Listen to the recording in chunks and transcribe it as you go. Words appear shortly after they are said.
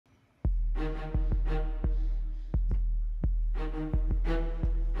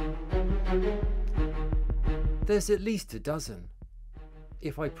There's at least a dozen.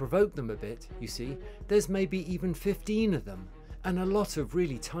 If I provoke them a bit, you see, there's maybe even 15 of them, and a lot of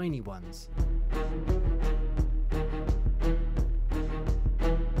really tiny ones.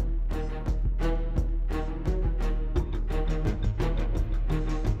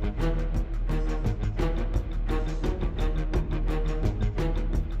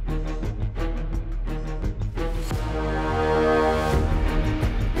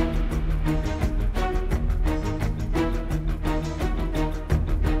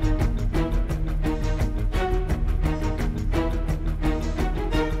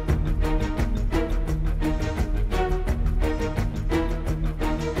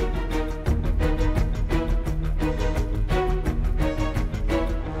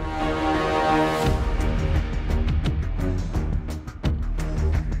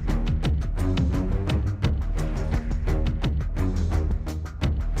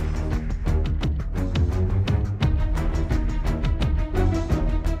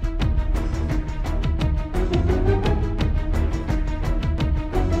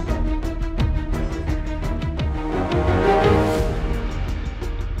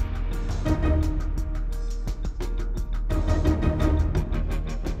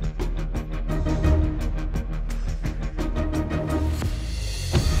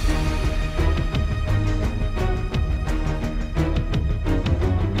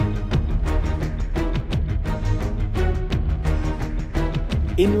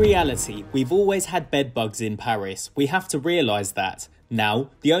 In reality, we've always had bedbugs in Paris. We have to realise that. Now,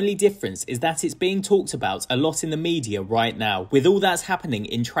 the only difference is that it's being talked about a lot in the media right now, with all that's happening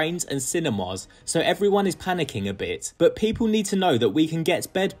in trains and cinemas, so everyone is panicking a bit. But people need to know that we can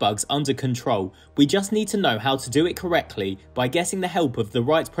get bedbugs under control. We just need to know how to do it correctly by getting the help of the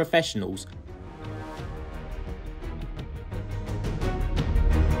right professionals.